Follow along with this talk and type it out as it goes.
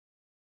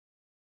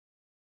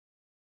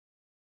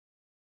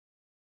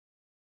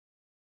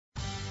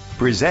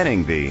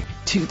Presenting the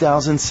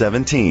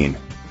 2017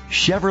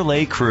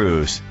 Chevrolet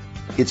Cruze.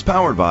 It's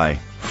powered by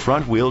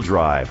front-wheel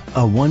drive,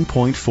 a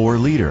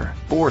 1.4-liter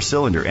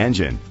four-cylinder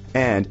engine,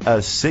 and a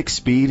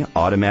 6-speed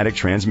automatic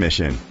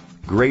transmission.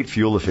 Great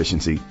fuel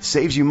efficiency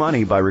saves you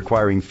money by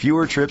requiring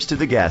fewer trips to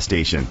the gas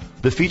station.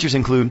 The features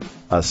include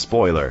a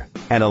spoiler,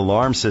 an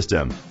alarm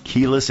system,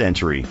 keyless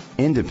entry,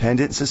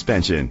 independent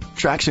suspension,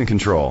 traction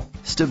control,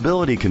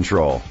 stability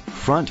control,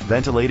 front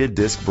ventilated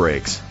disc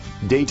brakes,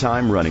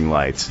 daytime running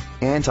lights,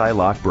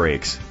 anti-lock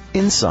brakes.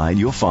 Inside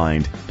you'll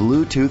find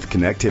Bluetooth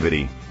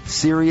connectivity,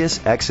 Sirius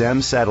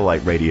XM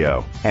satellite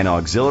radio, an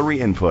auxiliary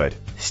input,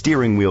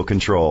 steering wheel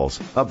controls,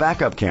 a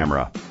backup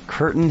camera,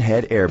 curtain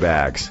head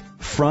airbags,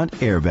 front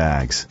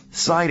airbags,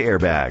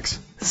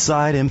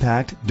 side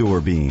impact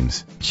door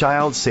beams,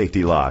 child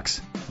safety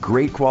locks.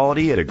 Great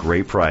quality at a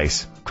great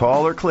price.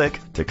 Call or click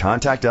to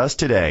contact us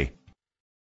today.